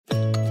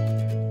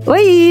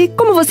Oi,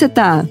 como você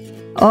tá?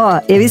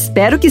 Eu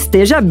espero que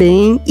esteja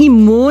bem e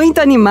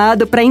muito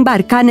animado para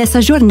embarcar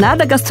nessa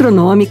jornada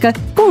gastronômica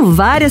com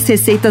várias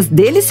receitas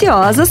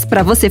deliciosas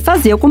para você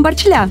fazer ou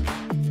compartilhar.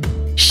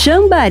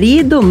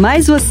 Chambari do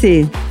Mais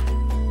Você.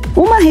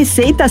 Uma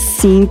receita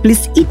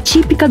simples e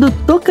típica do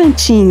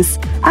Tocantins.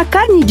 A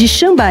carne de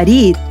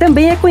chambari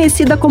também é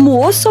conhecida como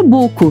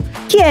ossobuco,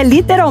 que é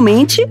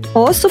literalmente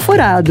osso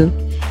furado.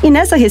 E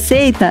nessa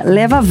receita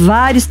leva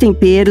vários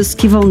temperos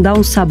que vão dar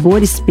um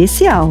sabor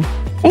especial.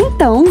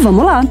 Então,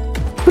 vamos lá!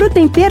 Para o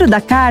tempero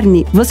da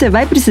carne, você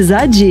vai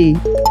precisar de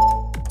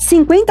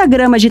 50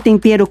 gramas de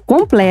tempero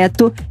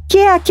completo, que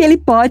é aquele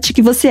pote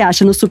que você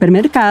acha no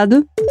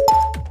supermercado,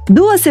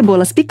 2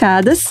 cebolas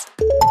picadas,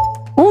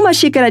 1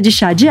 xícara de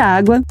chá de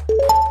água,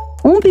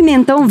 1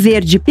 pimentão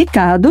verde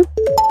picado,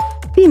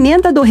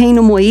 pimenta do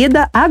reino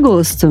moída a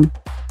gosto.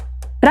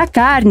 Para a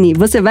carne,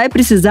 você vai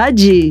precisar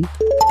de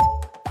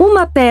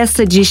 1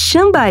 peça de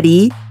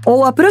chambari,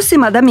 ou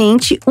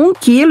aproximadamente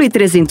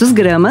 1,3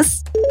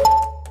 kg,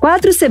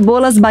 4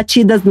 cebolas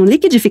batidas no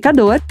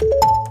liquidificador,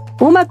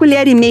 1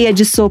 colher e meia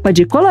de sopa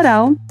de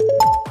colorau,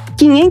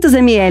 500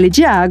 ml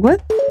de água,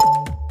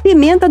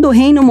 pimenta do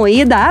reino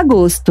moída a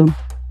gosto.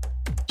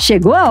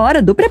 Chegou a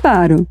hora do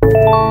preparo!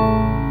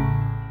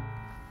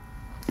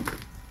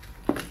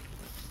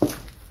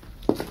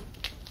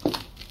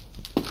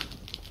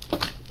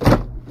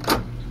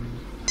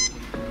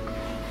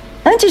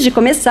 Antes de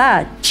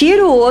começar,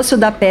 tira o osso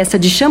da peça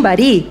de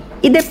chambari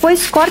e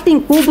depois corta em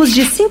cubos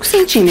de 5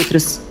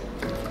 centímetros.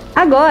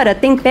 Agora,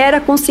 tempera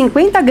com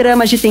 50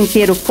 gramas de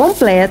tempero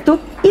completo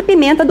e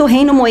pimenta do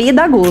reino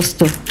moída a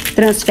gosto.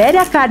 Transfere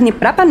a carne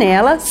para a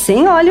panela,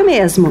 sem óleo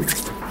mesmo.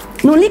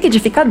 No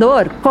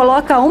liquidificador,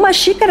 coloca 1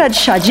 xícara de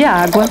chá de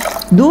água,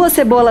 2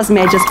 cebolas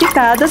médias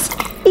picadas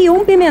e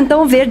 1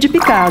 pimentão verde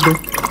picado.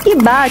 E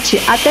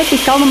bate até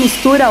ficar uma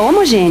mistura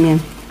homogênea.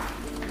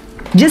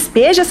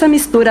 Despeja essa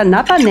mistura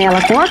na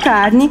panela com a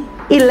carne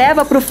e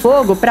leva para o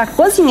fogo para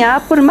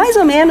cozinhar por mais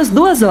ou menos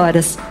 2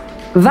 horas.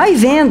 Vai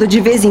vendo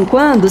de vez em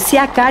quando se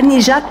a carne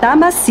já está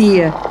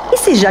macia. E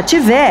se já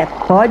tiver,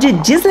 pode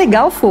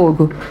desligar o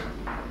fogo.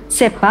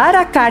 Separa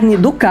a carne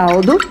do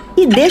caldo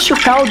e deixa o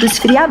caldo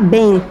esfriar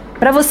bem,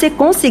 para você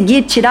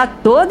conseguir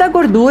tirar toda a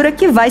gordura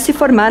que vai se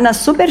formar na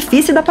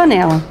superfície da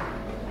panela.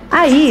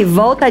 Aí,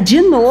 volta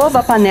de novo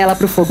a panela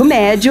para o fogo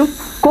médio,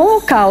 com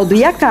o caldo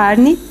e a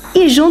carne,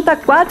 e junta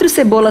 4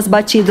 cebolas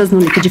batidas no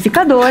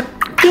liquidificador,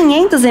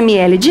 500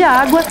 ml de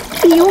água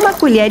e 1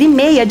 colher e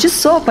meia de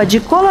sopa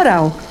de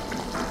colorau.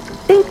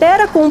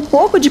 Tempera com um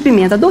pouco de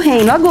pimenta do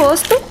reino a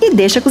gosto e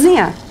deixa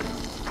cozinhar.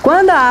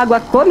 Quando a água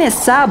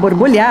começar a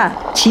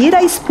borbulhar, tira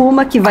a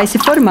espuma que vai se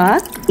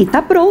formar e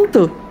tá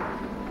pronto!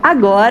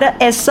 Agora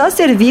é só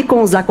servir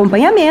com os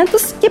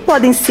acompanhamentos, que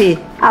podem ser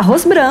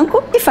arroz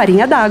branco e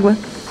farinha d'água.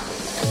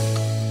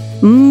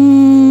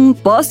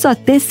 Posso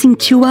até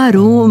sentir o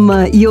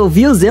aroma e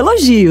ouvir os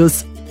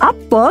elogios.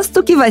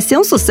 Aposto que vai ser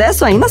um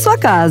sucesso aí na sua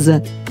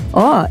casa.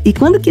 E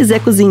quando quiser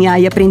cozinhar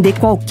e aprender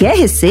qualquer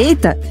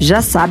receita,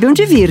 já sabe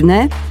onde vir,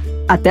 né?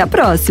 Até a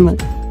próxima!